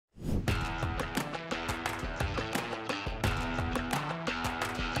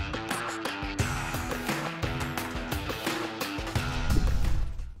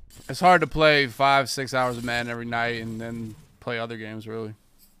It's hard to play 5-6 hours of Madden every night and then play other games, really.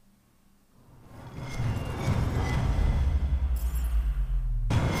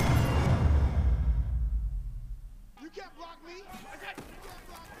 You can't block me.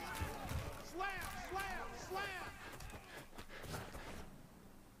 Slam, slam, slam.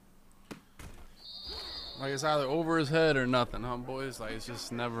 Like, it's either over his head or nothing, huh, boys? Like, it's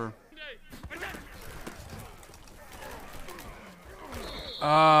just never...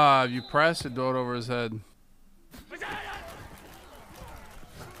 if you press it, throw it over his head.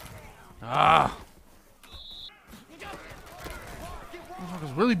 Motherfuckers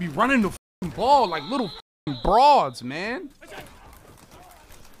really be running the f***ing ball like little f***ing broads, man.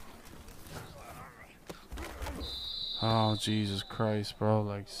 Oh, Jesus Christ, bro.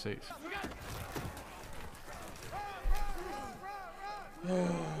 Like, six.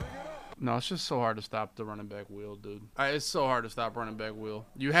 No, it's just so hard to stop the running back wheel, dude. It's so hard to stop running back wheel.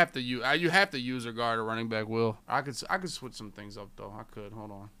 You have to use or guard a running back wheel. I could switch some things up though. I could.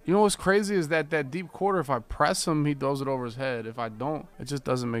 Hold on. You know what's crazy is that deep quarter, if I press him, he throws it over his head. If I don't, it just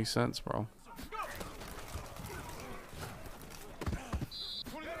doesn't make sense, bro.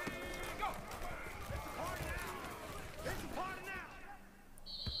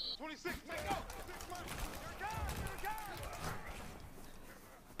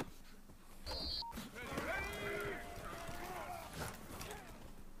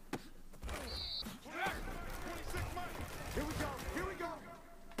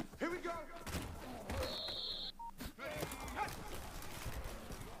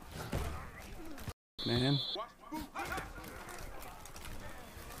 Man.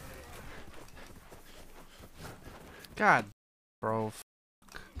 God, bro.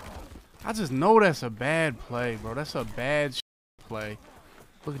 I just know that's a bad play, bro. That's a bad play.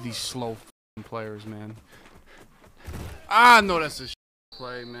 Look at these slow players, man. I know that's a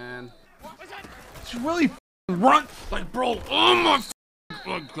play, man. She really run like, bro. Oh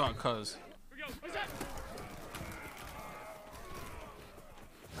my God, cuz.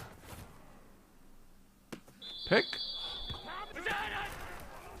 Pick.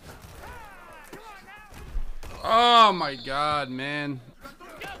 Oh my God, man.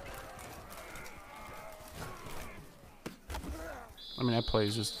 I mean, that play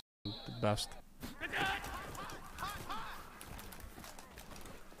is just the best.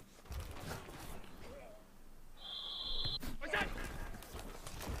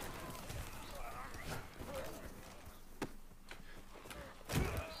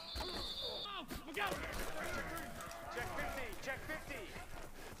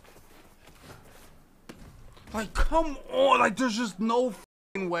 Like, come on. Like, there's just no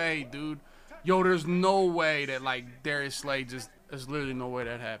f***ing way, dude. Yo, there's no way that, like, Darius Slay just... There's literally no way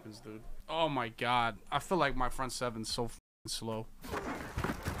that happens, dude. Oh, my God. I feel like my front seven's so f***ing slow.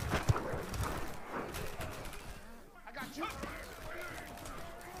 I got you. 19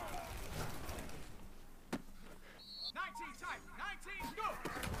 tight. 19, go.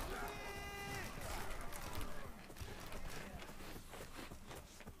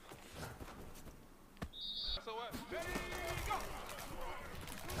 So what? Ready, go.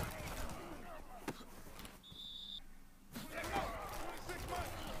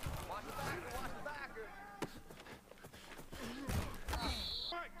 Watch the backer.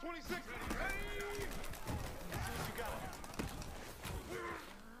 26. Ready. Let's see what you got.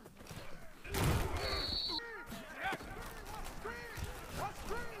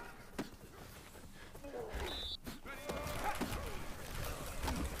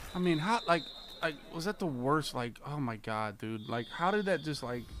 I mean, how, like, was that the worst? Like, oh my God, dude. Like, how did that just,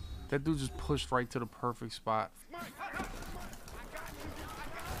 like, that dude just pushed right to the perfect spot?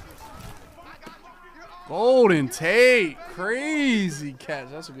 Golden Tate. Crazy catch.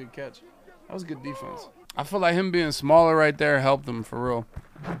 That's a good catch. That was good defense. I feel like him being smaller right there helped him for real.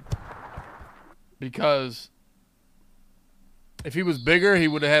 Because if he was bigger, he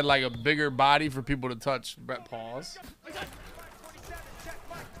would have had, like, a bigger body for people to touch. Pause.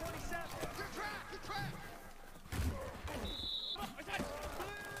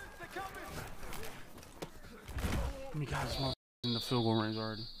 Oh my God, this motherfucker's in the field goal range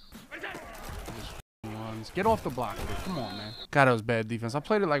already. Get off the block, dude. Come on, man. God, that was bad defense. I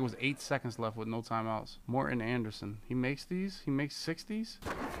played it like it was 8 seconds left with no timeouts. Morton Anderson. He makes these? He makes 60s?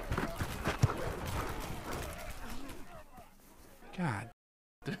 God.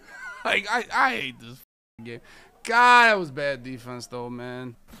 Like, I hate this game. God, that was bad defense, though,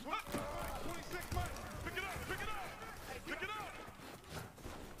 man.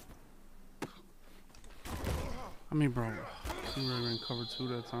 I mean, bro, he really ran cover 2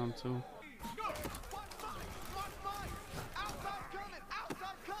 that time, too.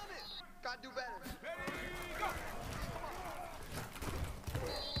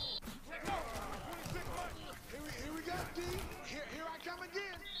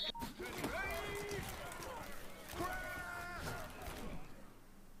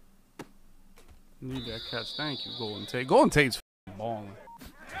 catch. Thank you, Golden Tate. Golden Tate's balling.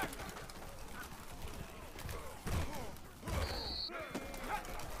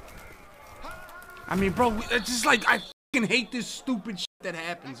 I mean, bro, it's just like I fucking hate this stupid shit that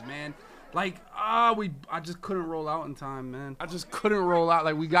happens, man. Like, I just couldn't roll out in time, man. I just couldn't roll out.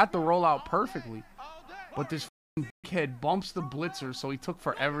 Like, we got the rollout perfectly, but this kid bumps the blitzer, so he took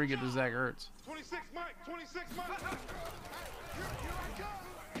forever to get to Zach Ertz. 26 Mike, 26 Mike.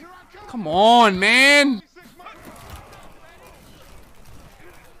 Come on, man.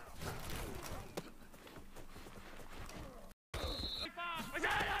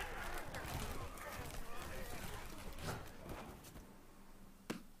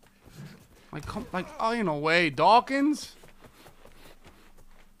 Like, come, like, oh, ain't no way, Dawkins.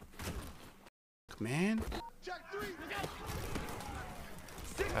 Man.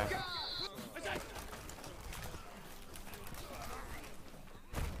 Okay.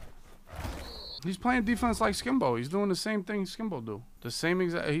 He's playing defense like Skimbo. He's doing the same thing Skimbo do. The same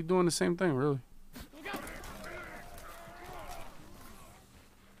exact. He's doing the same thing, really.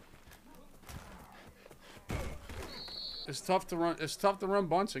 It's tough to run. It's tough to run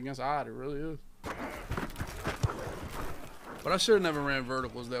bunch against odd. It really is. But I should have never ran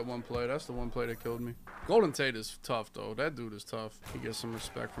verticals that one play. That's the one play that killed me. Golden Tate is tough though. That dude is tough. He gets some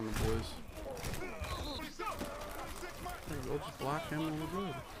respect from the boys. There you go. Just block him and we're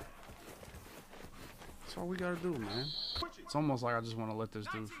good. That's all we gotta do, man. It's almost like I just want to let this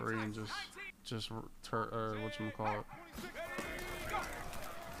dude free and whatchamacallit.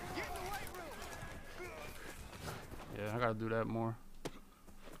 Yeah, I gotta do that more.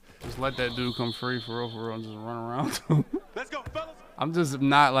 Just let that dude come free for real, and just run around. Let's go, fellas. I'm just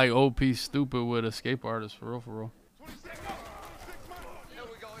not like OP stupid with escape artists for real.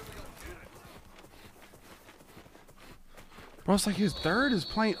 Bro, it's like his third is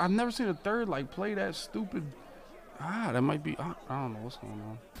playing. I've never seen a third like play that stupid. That might be. I don't know what's going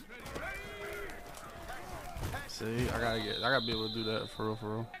on. See, I gotta be able to do that for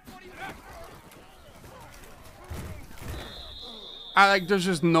real. There's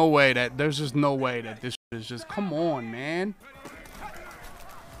just no way that this is just. Come on, man.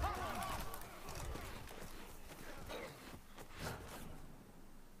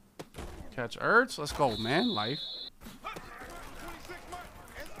 Catch Ertz. Let's go, man. Life.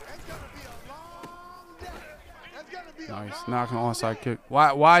 Nice. Now I can onside kick.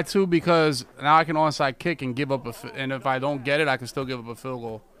 Why too? Because now I can onside kick and give up and if I don't get it, I can still give up a field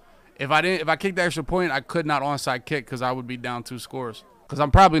goal. If I kicked the extra point, I could not onside kick because I would be down 2 scores. Because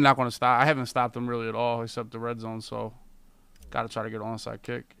I'm probably not going to stop. I haven't stopped them really at all except the red zone. So, got to try to get an onside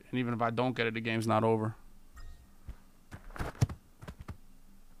kick. And even if I don't get it, the game's not over.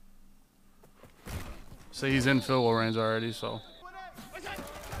 See, he's in field goal range already. So,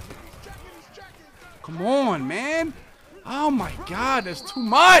 come on, man. Oh my God, that's too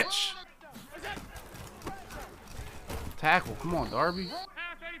much. Tackle. Come on, Darby.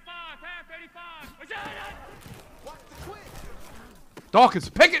 Dawkins,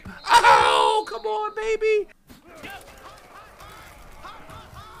 pick it. Oh, come on, baby.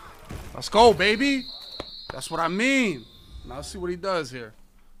 Let's go, baby. That's what I mean. Now let's see what he does here.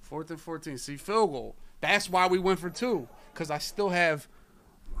 4th and 14. See, field goal. That's why we went for 2. Because I still have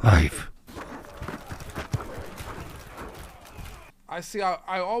life. I see.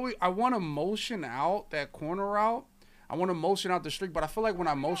 I want to motion out that corner route. I want to motion out the streak, but I feel like when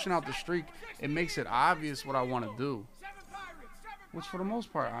I motion out the streak, it makes it obvious what I want to do. Which, for the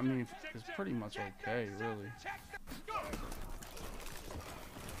most part, I mean, is pretty much okay, really.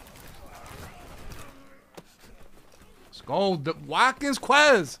 Let's go, Watkins,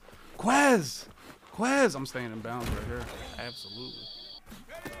 Quez. I'm staying in bounds right here. Absolutely.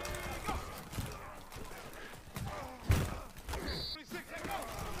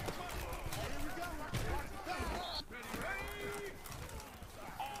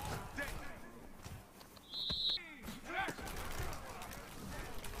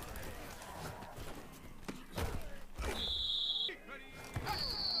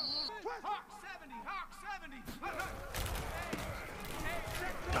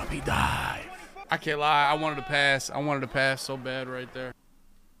 Dive. I can't lie. I wanted to pass. I wanted to pass so bad right there.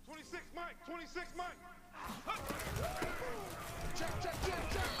 26 Mike. 26 Mike.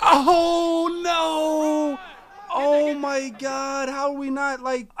 Oh no! Oh my God! How do we not?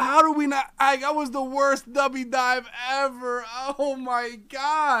 That was the worst dummy dive ever. Oh my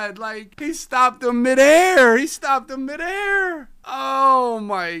God! Like, he stopped him midair. Oh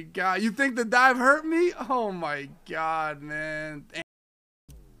my God! You think the dive hurt me? Oh my God, man!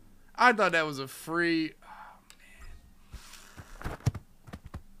 I thought that was a free. Oh,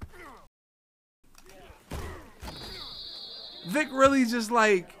 man. Vic really just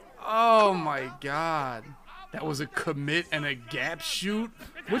like, oh my God. That was a commit and a gap shoot.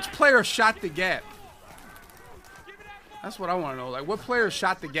 Which player shot the gap? That's what I want to know. Like, what player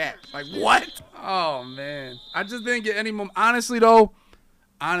shot the gap? Like, what? Oh, man. I just didn't get any momentum. Honestly, though.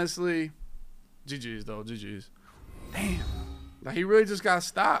 Honestly. GG's, though. GG's. Damn. Like, he really just got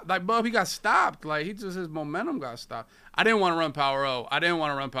stopped. Like, Bub, he got stopped. Like, his momentum got stopped. I didn't want to run power O.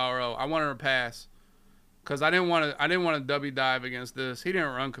 I wanted to pass. Because I didn't want to W dive against this. He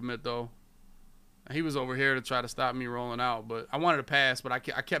didn't run commit, though. He was over here to try to stop me rolling out. But I wanted to pass, but I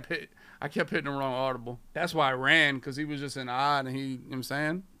kept hitting the wrong audible. That's why I ran, because he was just in odd, and you know what I'm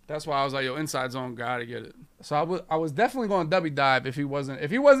saying? That's why I was like, yo, inside zone, gotta get it. So I was definitely going to W dive if he wasn't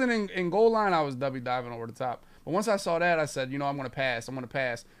in goal line, I was W diving over the top. But once I saw that, I said, you know, I'm going to pass.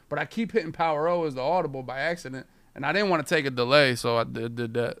 But I keep hitting power O as the audible by accident, and I didn't want to take a delay, so I did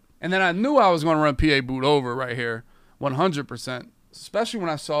that. And then I knew I was going to run PA boot over right here, 100%. Especially when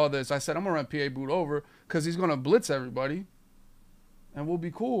I saw this, I said, I'm going to run PA boot over because he's going to blitz everybody, and we'll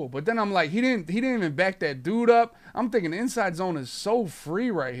be cool. But then I'm like, he didn't even back that dude up. I'm thinking the inside zone is so free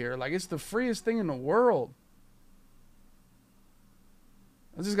right here. Like, it's the freest thing in the world.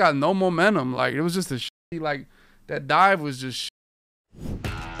 I just got no momentum. Like, it was just a like, that dive was just